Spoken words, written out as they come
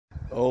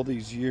All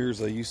these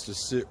years I used to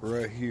sit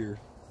right here.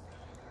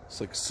 It's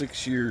like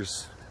 6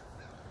 years,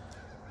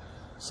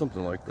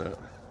 something like that.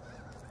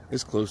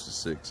 It's close to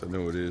 6, I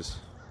know it is.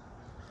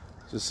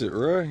 Just sit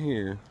right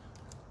here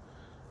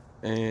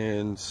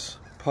and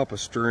pop a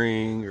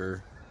string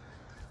or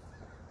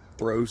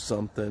throw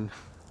something,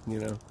 you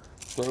know,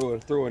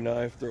 throw a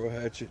knife, throw a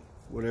hatchet,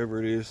 whatever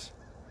it is.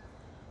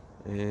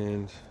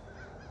 And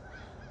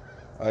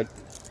I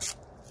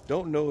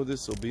don't know if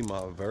this will be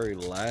my very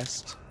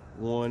last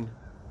one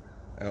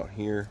out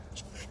here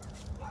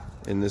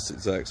in this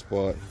exact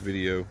spot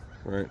video,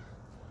 right?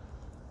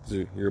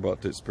 So you're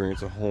about to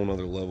experience a whole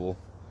nother level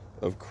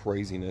of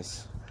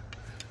craziness.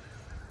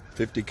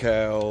 50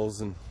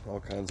 cows and all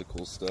kinds of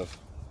cool stuff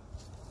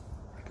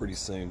pretty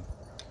soon.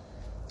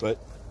 But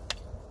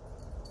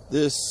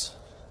this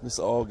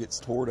all gets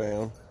tore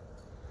down.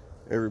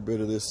 Every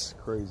bit of this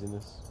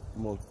craziness.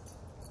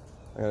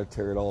 I gotta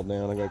tear it all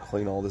down. I gotta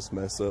clean all this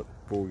mess up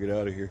before we get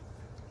out of here.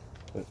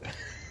 But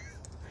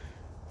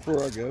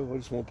before I go, I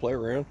just want to play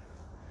around.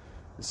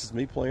 This is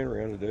me playing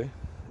around today.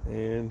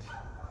 And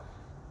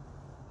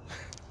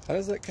how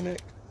does that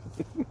connect?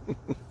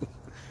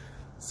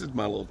 This is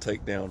my little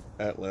takedown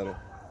atlatl.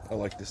 I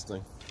like this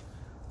thing.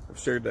 I've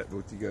shared that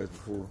with you guys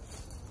before.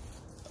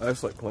 I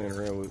just like playing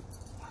around with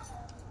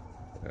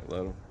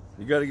atlatl.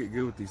 You got to get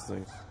good with these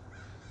things.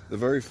 The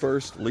very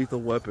first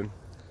lethal weapon,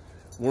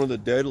 one of the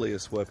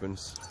deadliest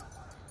weapons,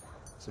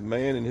 it's a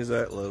man and his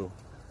atlatl,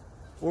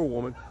 or a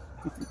woman.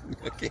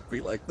 I can't be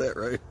like that,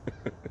 right?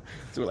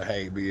 It's like,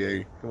 hey,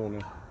 BA, come on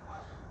now.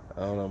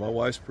 I don't know. My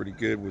wife's pretty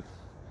good with.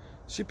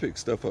 She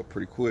picks stuff up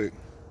pretty quick.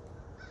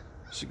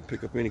 She can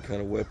pick up any kind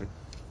of weapon.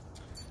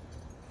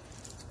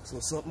 So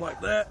something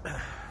like that,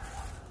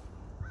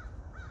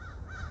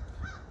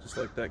 just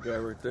like that guy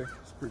right there.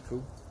 It's pretty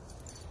cool.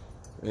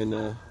 And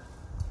let's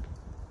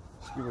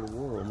give it a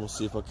whirl and we'll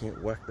see if I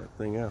can't whack that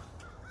thing out.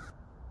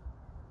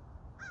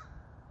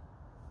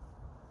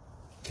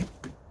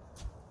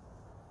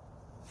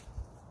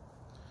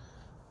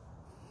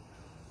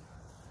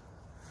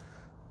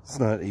 It's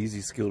not an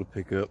easy skill to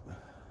pick up,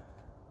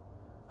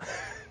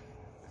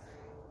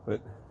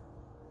 but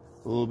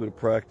a little bit of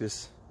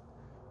practice.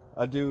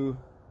 I do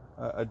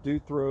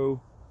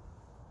throw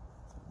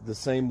the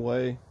same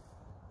way.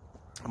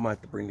 I might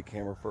have to bring the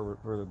camera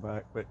further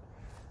back, but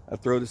I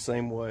throw the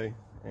same way,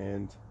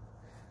 and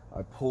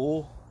I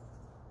pull.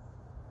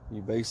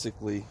 You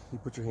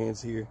put your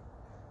hands here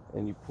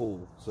and you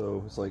pull.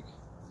 So it's like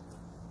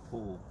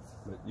pull,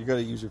 but you got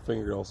to use your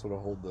finger also to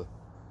hold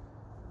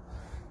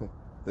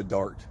the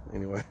dart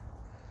anyway.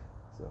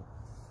 So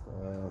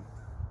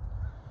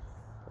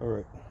all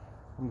right,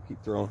 I'm gonna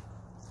keep throwing.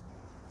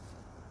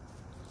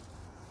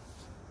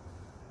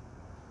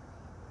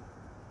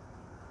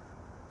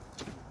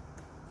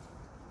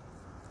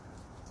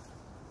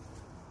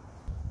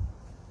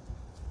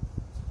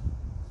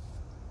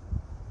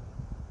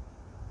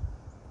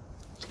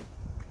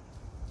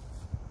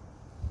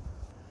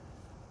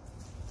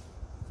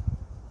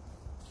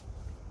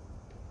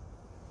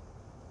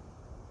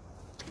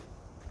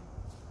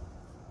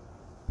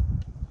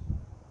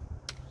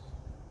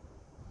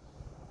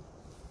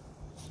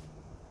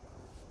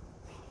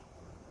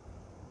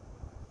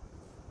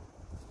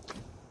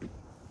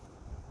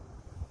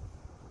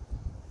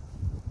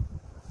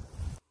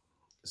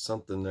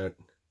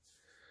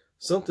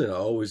 Something I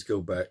always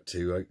go back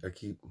to,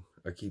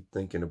 I keep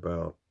thinking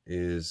about,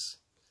 is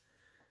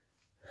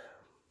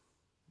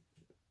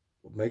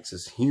what makes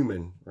us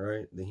human,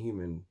 right? The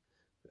human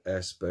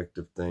aspect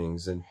of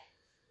things. And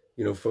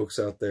you know, folks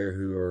out there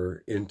who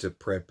are into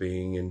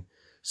prepping and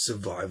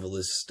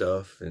survivalist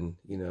stuff, and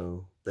you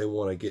know, they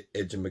want to get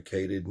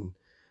educated and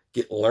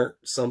get learnt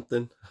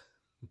something.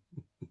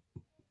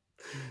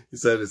 He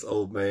said this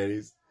old man, he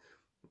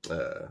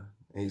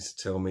used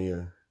to tell me,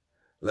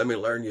 let me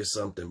learn you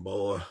something,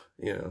 boy.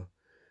 You know,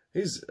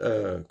 he's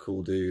a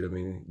cool dude. I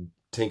mean, he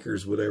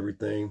tinkers with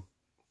everything.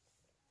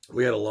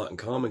 We had a lot in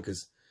common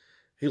because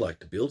he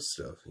liked to build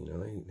stuff. You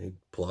know, he'd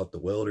pull out the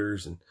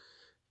welders and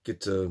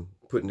get to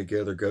putting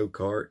together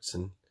go-karts,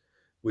 and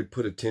we'd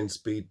put a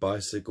 10-speed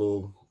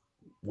bicycle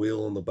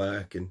wheel on the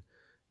back and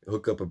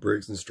hook up a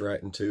Briggs and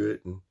Stratton to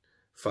it and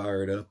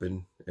fire it up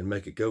and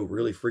make it go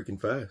really freaking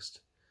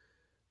fast.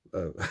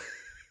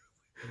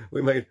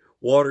 We made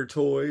water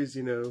toys,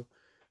 you know,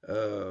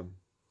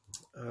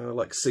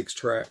 like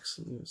 6-track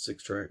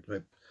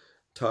like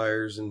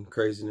tires and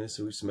craziness.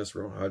 And we used to mess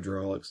around with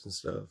hydraulics and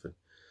stuff,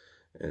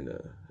 and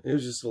it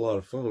was just a lot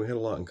of fun. We had a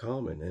lot in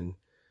common,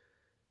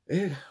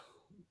 and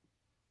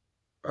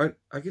I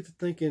get to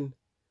thinking,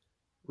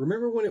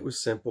 remember when it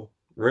was simple?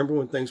 Remember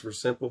when things were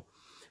simple?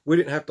 We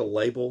didn't have to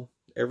label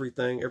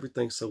everything.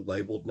 Everything's so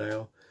labeled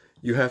now.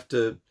 You have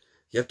to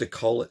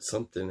call it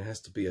something. It has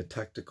to be a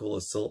tactical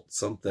assault,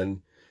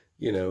 something,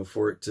 you know,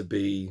 for it to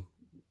be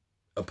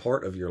a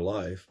part of your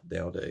life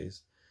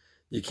nowadays.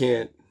 You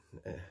can't.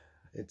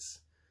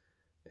 It's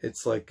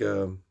like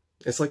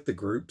the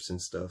groups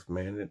and stuff,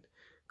 man. It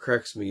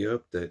cracks me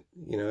up that,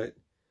 you know,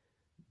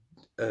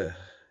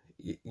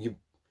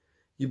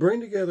 you you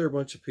bring together a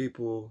bunch of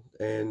people,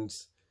 and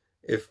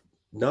if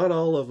not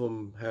all of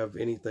them have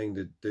anything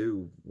to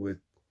do with,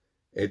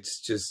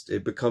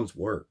 it becomes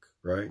work,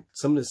 right?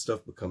 Some of this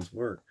stuff becomes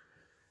work.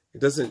 It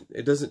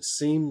doesn't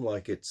seem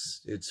like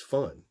it's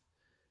fun.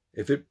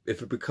 If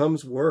it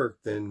becomes work,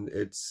 then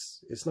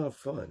it's not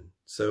fun.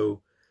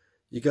 So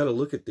you got to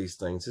look at these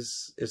things.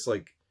 It's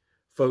like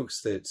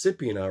folks that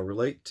Sippy and I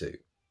relate to,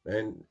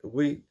 and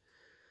we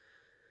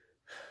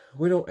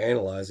don't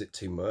analyze it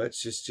too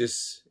much. It's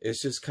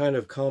just kind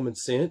of common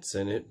sense,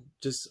 and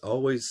it's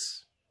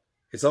always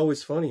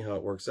funny how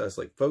it works out. It's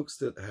like folks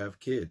that have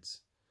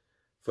kids,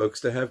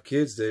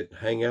 that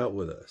hang out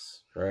with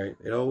us, right?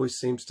 It always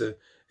seems to,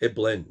 it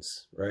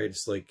blends, right?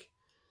 It's like,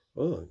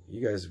 oh,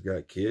 you guys have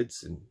got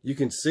kids, and you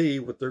can see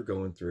what they're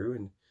going through,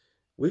 and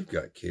we've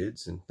got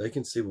kids, and they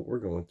can see what we're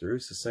going through.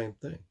 It's the same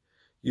thing.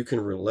 You can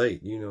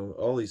relate,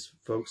 all these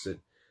folks that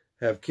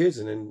have kids,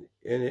 and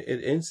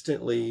it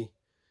instantly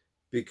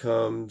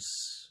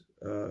becomes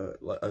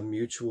a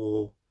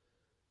mutual,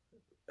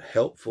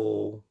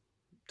 helpful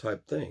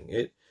type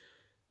thing.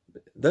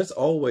 That's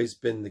always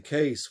been the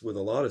case with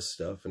a lot of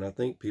stuff, and I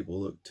think people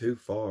look too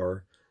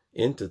far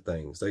into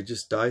things. They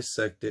just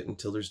dissect it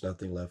until there's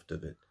nothing left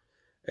of it.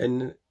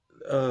 And,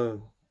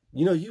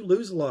 you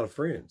lose a lot of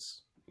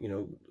friends,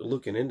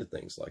 looking into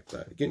things like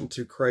that, getting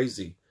too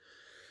crazy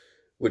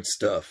with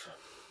stuff.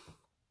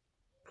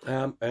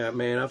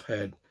 Man, I've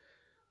had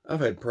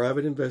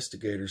private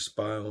investigators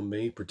spy on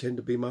me, pretend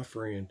to be my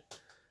friend.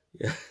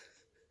 Yeah.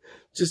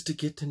 Just to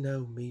get to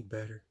know me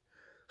better.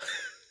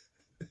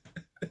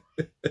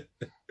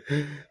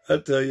 I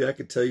tell you, I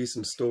could tell you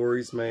some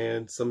stories,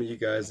 man. Some of you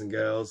guys and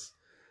gals,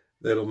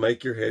 that'll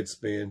make your head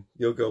spin.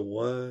 You'll go,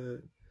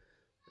 what?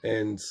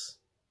 And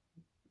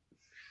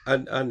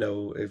I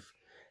know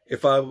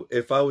if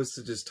I was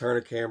to just turn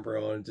a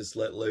camera on and just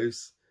let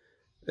loose,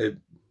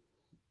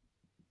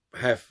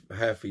 half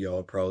of y'all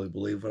would probably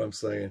believe what I'm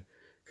saying,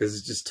 because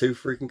it's just too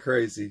freaking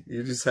crazy.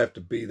 You just have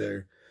to be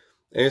there,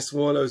 and it's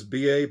one of those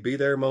be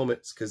there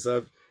moments. Because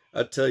I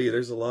tell you,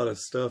 there's a lot of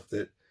stuff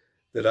that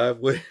I've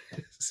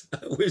witnessed.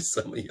 I wish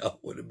some of y'all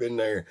would have been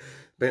there.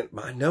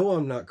 I know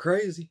I'm not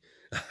crazy.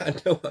 I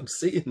know I'm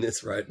seeing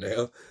this right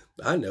now.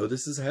 I know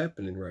this is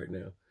happening right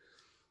now.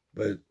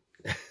 But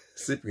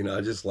Sippy and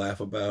I just laugh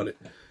about it.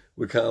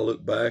 We kind of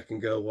look back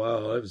and go,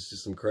 wow, that was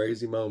just some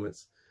crazy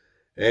moments.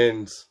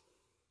 But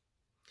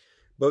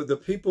the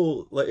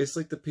people, it's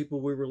like the people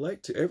we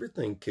relate to.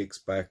 Everything kicks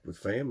back with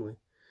family.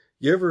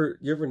 You ever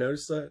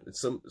notice that?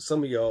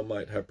 Some of y'all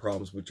might have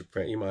problems with your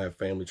family. You might have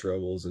family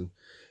troubles and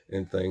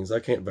things. I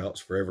can't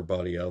vouch for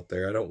everybody out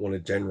there. I don't want to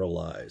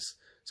generalize.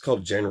 It's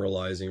called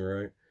generalizing,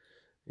 right?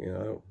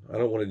 I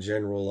don't want to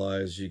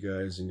generalize you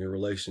guys and your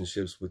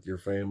relationships with your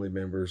family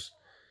members,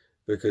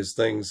 because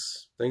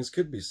things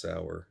could be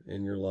sour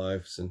in your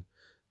lives, and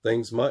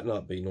things might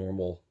not be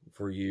normal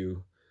for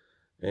you.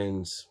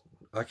 And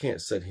I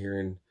can't sit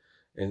here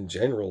and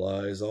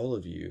generalize all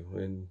of you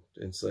and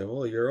say,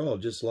 well, you're all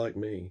just like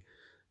me,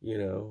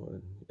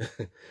 And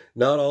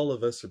not all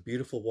of us are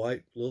beautiful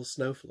white little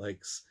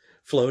snowflakes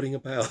floating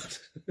about.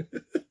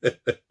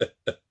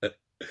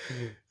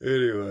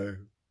 Anyway,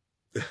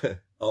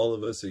 all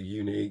of us are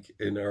unique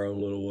in our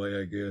own little way,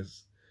 I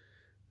guess.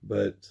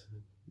 But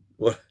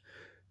what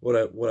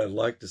I'd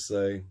like to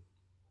say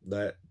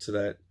to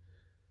that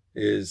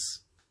is,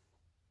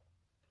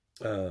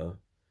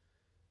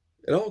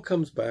 it all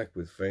comes back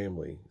with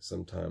family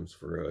sometimes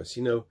for us.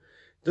 It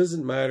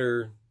doesn't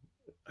matter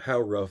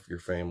how rough your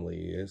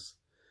family is,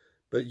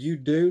 but you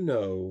do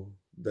know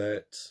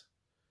that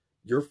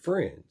your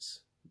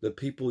friends, the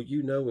people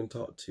you know and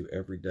talk to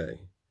every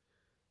day,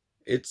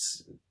 if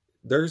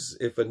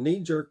a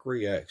knee-jerk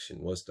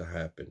reaction was to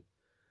happen,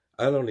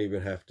 I don't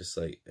even have to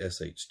say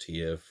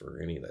SHTF or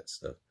any of that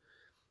stuff.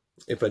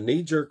 If a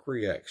knee-jerk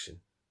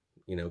reaction,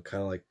 kind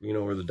of like,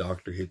 where the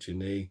doctor hits your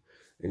knee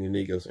and your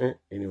knee goes,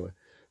 anyway.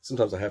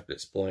 Sometimes I have to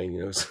explain,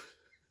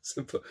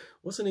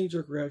 what's a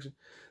knee-jerk reaction?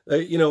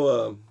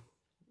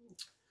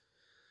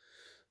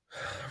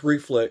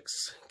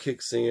 Reflex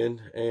kicks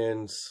in,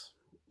 and,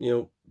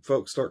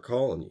 folks start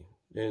calling you.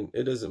 And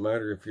it doesn't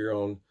matter if you're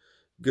on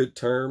good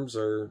terms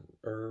or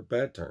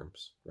bad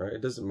terms, right?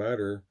 It doesn't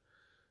matter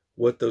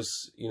what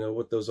those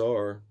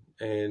are,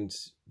 and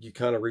you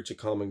kind of reach a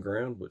common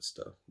ground with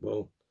stuff.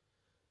 Well,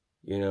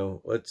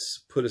 let's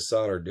put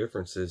aside our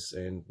differences,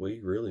 and we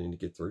really need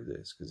to get through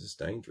this, because it's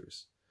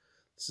dangerous.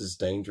 This is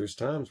dangerous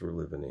times we're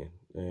living in,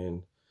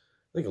 and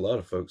I think a lot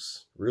of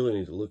folks really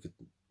need to look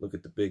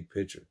at the big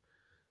picture.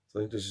 So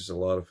I think there's just a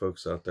lot of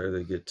folks out there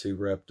that get too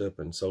wrapped up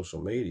in social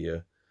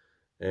media,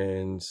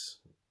 and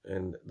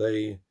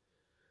they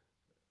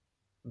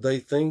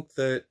think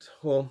that,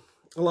 well,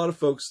 a lot of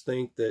folks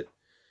think that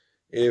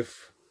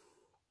if,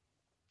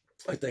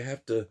 like, they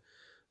have to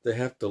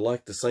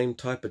like the same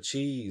type of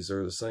cheese,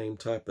 or the same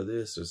type of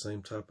this, or the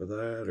same type of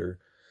that, or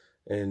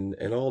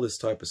and all this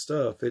type of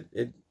stuff.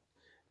 It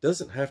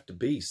doesn't have to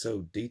be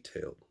so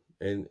detailed,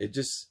 and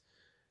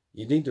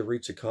you need to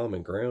reach a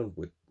common ground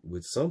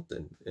with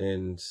something,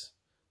 and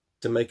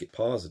to make it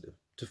positive,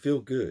 to feel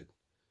good.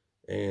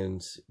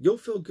 and you'll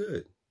feel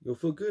good. You'll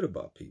feel good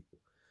about people.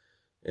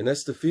 And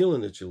that's the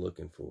feeling that you're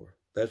looking for.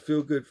 That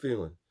feel good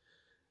feeling.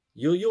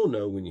 You'll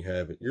know when you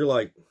have it. You're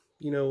like,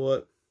 you know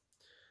what?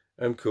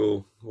 I'm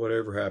cool.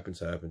 Whatever happens,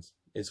 happens.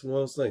 It's one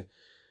of those things.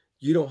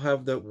 You don't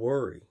have that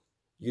worry.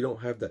 You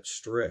don't have that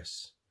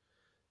stress.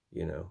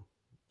 You know,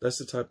 that's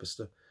the type of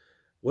stuff.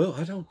 Well,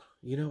 I don't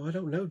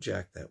know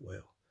Jack that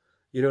well.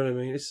 You know what I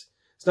mean? It's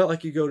not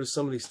like you go to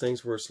some of these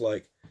things where it's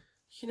like,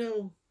 you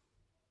know,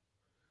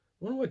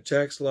 I wonder what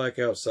Jack's like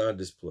outside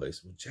this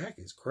place. Well, Jack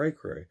is cray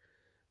cray,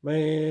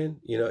 man.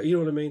 You know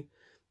what I mean?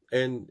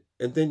 And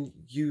then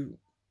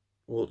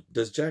well,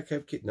 does Jack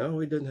have kids? No,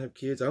 he doesn't have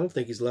kids. I don't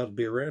think he's allowed to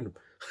be around them.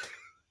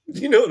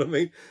 You know what I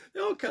mean?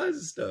 All kinds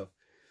of stuff.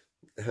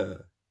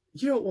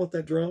 You don't want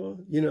that drama.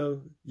 You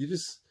know, you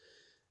just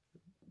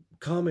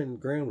common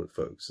ground with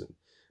folks. And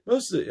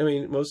most of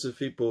the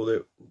people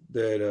that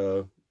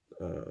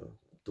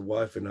the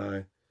wife and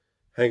I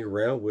hang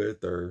around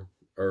with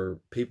are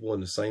people in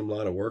the same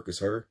line of work as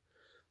her.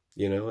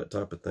 You know, that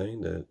type of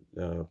thing. That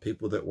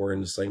people that were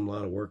in the same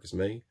line of work as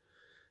me.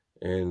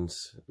 And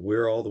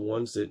we're all the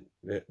ones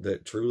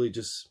that truly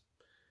just,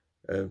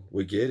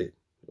 we get it.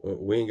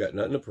 We ain't got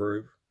nothing to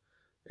prove.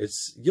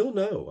 You'll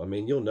know. I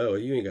mean, you'll know.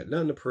 You ain't got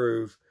nothing to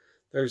prove.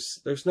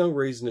 There's no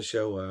reason to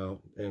show out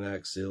and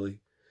act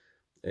silly.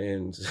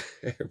 And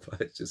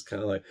everybody's just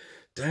kind of like,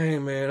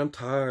 dang, man, I'm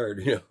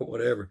tired, you know,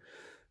 whatever.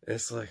 And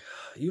it's like,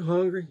 you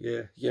hungry?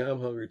 Yeah,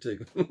 I'm hungry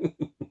too.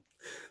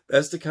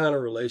 That's the kind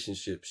of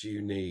relationships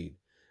you need.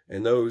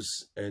 And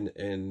those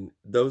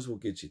will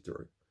get you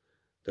through.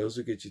 Those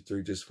will get you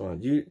through just fine.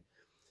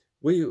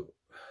 We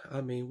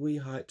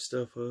hype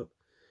stuff up,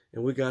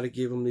 and we got to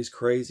give them these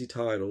crazy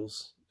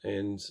titles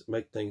and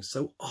make things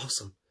so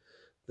awesome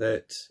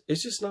that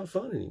it's just not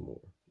fun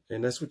anymore.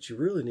 And that's what you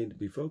really need to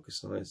be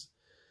focused on, is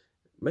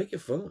make it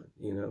fun.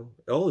 You know,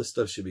 all this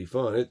stuff should be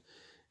fun.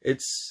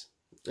 It's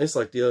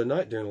like the other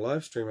night during the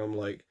live stream,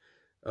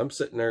 I'm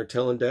sitting there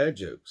telling dad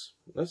jokes.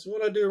 That's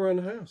what I do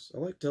around the house. I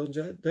like telling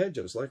dad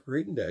jokes. I like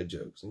reading dad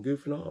jokes and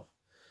goofing off.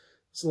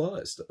 It's a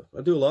lot of stuff. I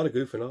do a lot of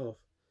goofing off.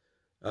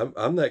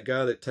 I'm that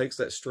guy that takes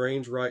that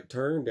strange right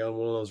turn down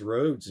one of those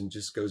roads and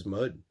just goes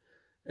mudding.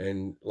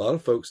 And a lot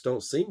of folks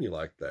don't see me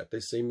like that.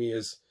 They see me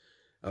as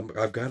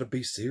I've got to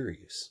be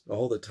serious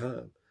all the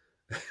time.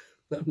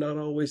 I'm not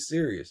always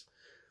serious.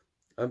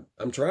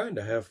 I'm trying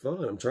to have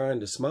fun. I'm trying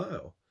to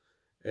smile.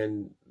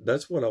 And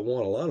that's what I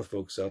want a lot of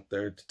folks out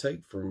there to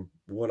take from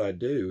what I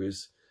do,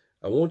 is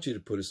I want you to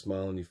put a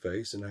smile on your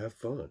face and have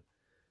fun.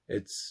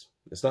 It's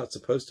not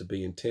supposed to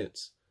be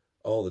intense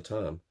all the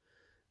time.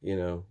 You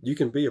know, you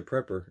can be a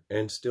prepper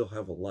and still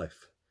have a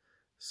life.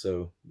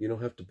 So you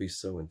don't have to be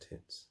so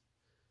intense.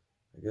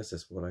 I guess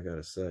that's what I got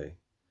to say.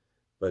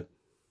 But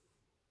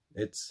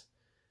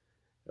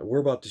we're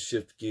about to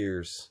shift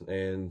gears,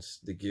 and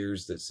the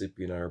gears that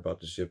Sippy and I are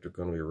about to shift are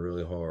going to be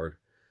really hard.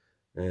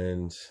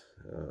 And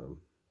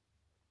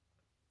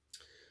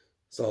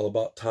it's all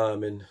about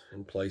timing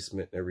and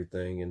placement and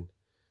everything.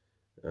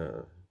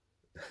 And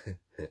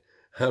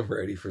I'm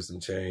ready for some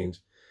change.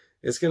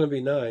 It's going to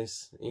be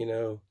nice, you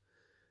know.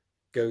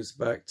 Goes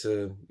back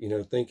to, you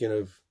know, thinking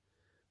of,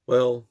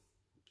 well,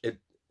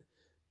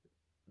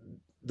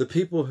 the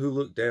people who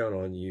look down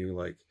on you,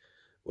 like,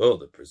 well,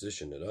 the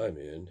position that I'm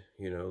in,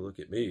 you know, look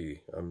at me,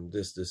 I'm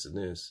this, and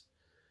this.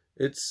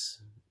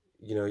 It's,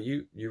 you know,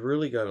 you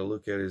really got to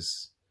look at it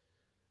as,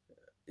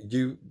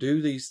 you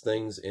do these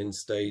things in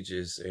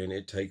stages, and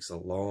it takes a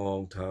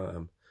long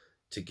time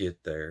to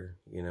get there,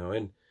 you know.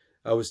 And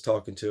I was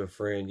talking to a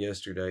friend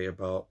yesterday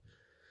about,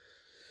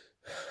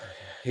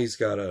 he's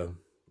got to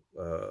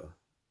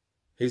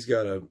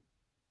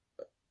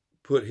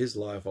put his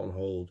life on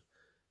hold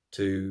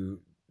to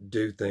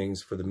do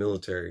things for the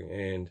military,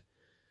 and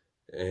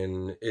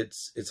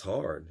it's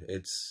hard.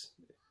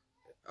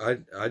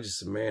 I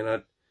just,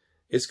 man,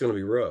 it's going to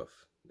be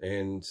rough,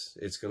 and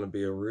it's going to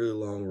be a really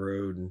long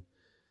road.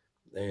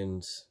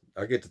 And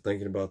I get to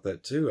thinking about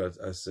that too.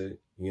 I say,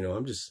 you know,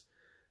 I'm just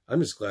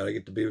glad I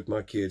get to be with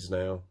my kids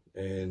now,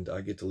 and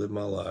I get to live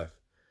my life,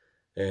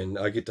 and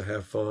I get to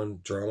have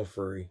fun, drama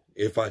free,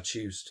 if I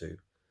choose to.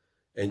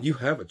 And you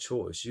have a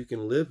choice. You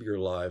can live your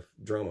life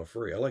drama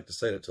free. I like to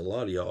say that to a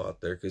lot of y'all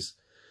out there, because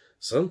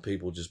some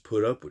people just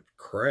put up with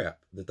crap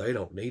that they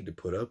don't need to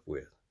put up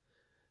with.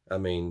 I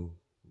mean,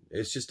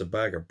 it's just a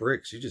bag of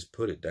bricks. You just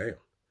put it down.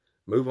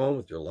 Move on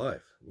with your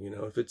life. You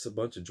know, if it's a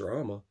bunch of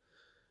drama,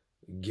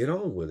 get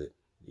on with it.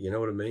 You know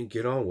what I mean?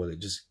 Get on with it.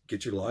 Just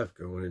get your life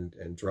going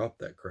and drop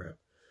that crap.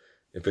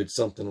 If it's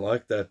something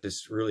like that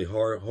that's really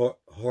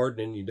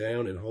hardening you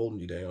down and holding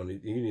you down,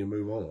 you need to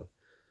move on.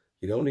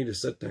 You don't need to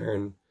sit there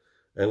and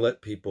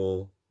let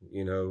people,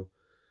 you know,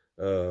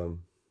 don't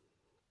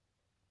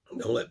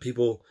let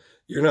people,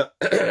 you're not,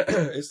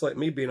 it's like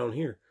me being on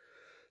here.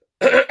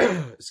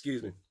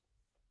 Excuse me.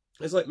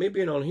 It's like me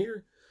being on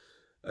here.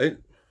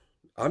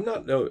 I'm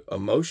not no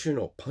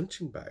emotional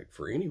punching bag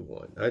for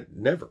anyone. I've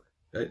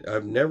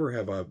never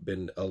have I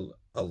been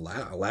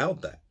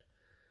allowed that.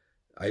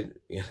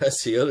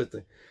 That's the other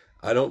thing.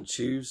 I don't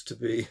choose to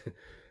be,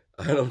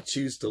 I don't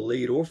choose to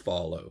lead or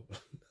follow.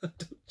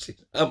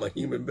 I'm a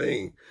human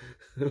being.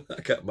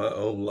 I got my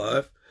own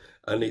life.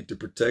 I need to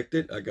protect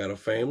it. I got a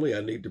family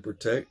I need to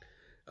protect.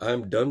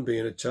 I'm done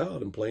being a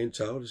child and playing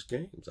childish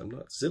games. I'm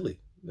not silly.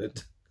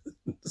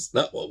 That's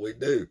not what we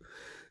do.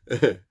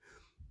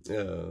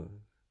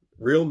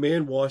 Real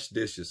men wash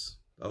dishes.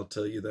 I'll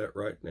tell you that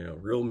right now.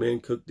 Real men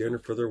cook dinner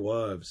for their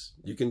wives.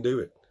 You can do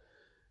it.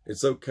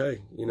 It's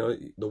okay. You know,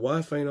 the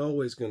wife ain't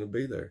always going to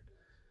be there.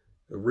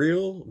 The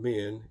real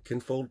men can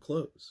fold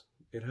clothes.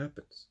 It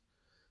happens.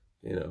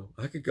 You know,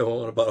 I could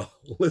go on about a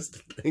whole list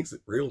of things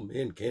that real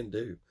men can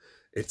do.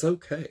 It's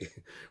okay.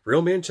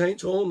 Real men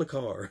change oil in the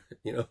car.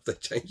 You know, if they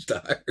change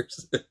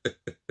tires.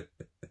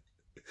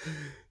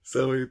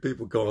 So many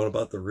people go on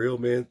about the real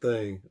men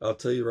thing. I'll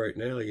tell you right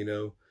now, you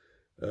know,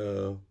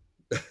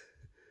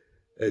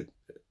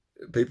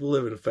 people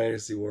live in a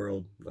fantasy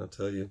world. I'll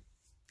tell you,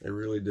 they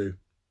really do.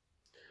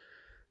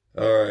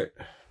 All right.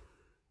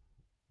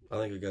 I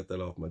think I got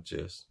that off my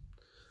chest.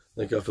 I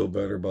think I feel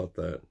better about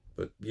that.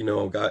 But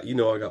I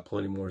got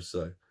plenty more to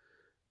say.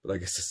 But I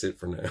guess that's it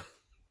for now.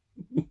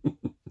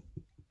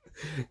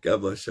 God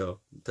bless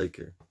y'all. Take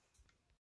care.